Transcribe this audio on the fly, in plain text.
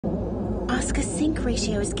Asuka's sync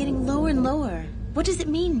ratio is getting lower and lower. What does it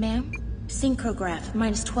mean, ma'am? Synchrograph,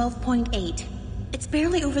 minus 12.8. It's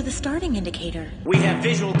barely over the starting indicator. We have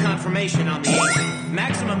visual confirmation on the aim.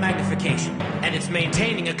 Maximum magnification. And it's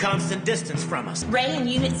maintaining a constant distance from us. Ray and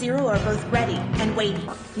Unit 0 are both ready and waiting.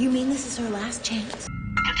 You mean this is her last chance?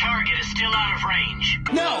 The target is still out of range.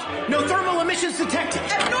 No thermal emissions detected.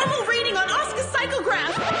 Abnormal reading on Asuka's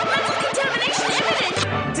psychograph. Mental contamination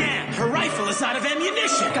imminent. Damn, her rifle is out of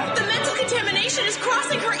ammunition. The mental contamination is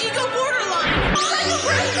crossing her ego borderline.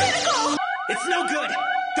 Psychograph critical. It's no good.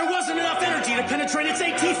 There wasn't enough energy to penetrate its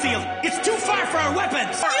AT field. It's too far for our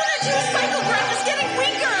weapons. Unit 2's psychograph is getting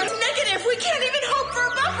weaker. Negative. We can't even hope for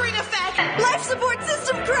a buffering effect. Life support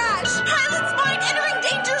system crash. Pilot's mind entering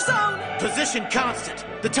danger zone. Position constant.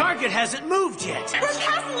 The target hasn't moved yet. We're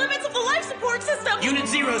past the limits of the life support system. Unit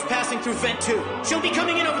 0's passing through Vent 2. She'll be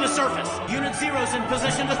coming in over the surface. Unit 0's in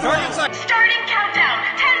position to throw. Starting countdown.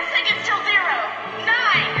 10 seconds till 0. 9,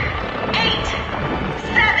 8,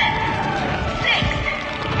 7, 6,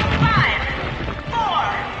 5,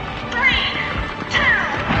 4, 3, 2,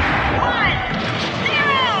 1,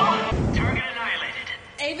 0. Target annihilated.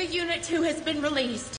 AVA Unit 2 has been released.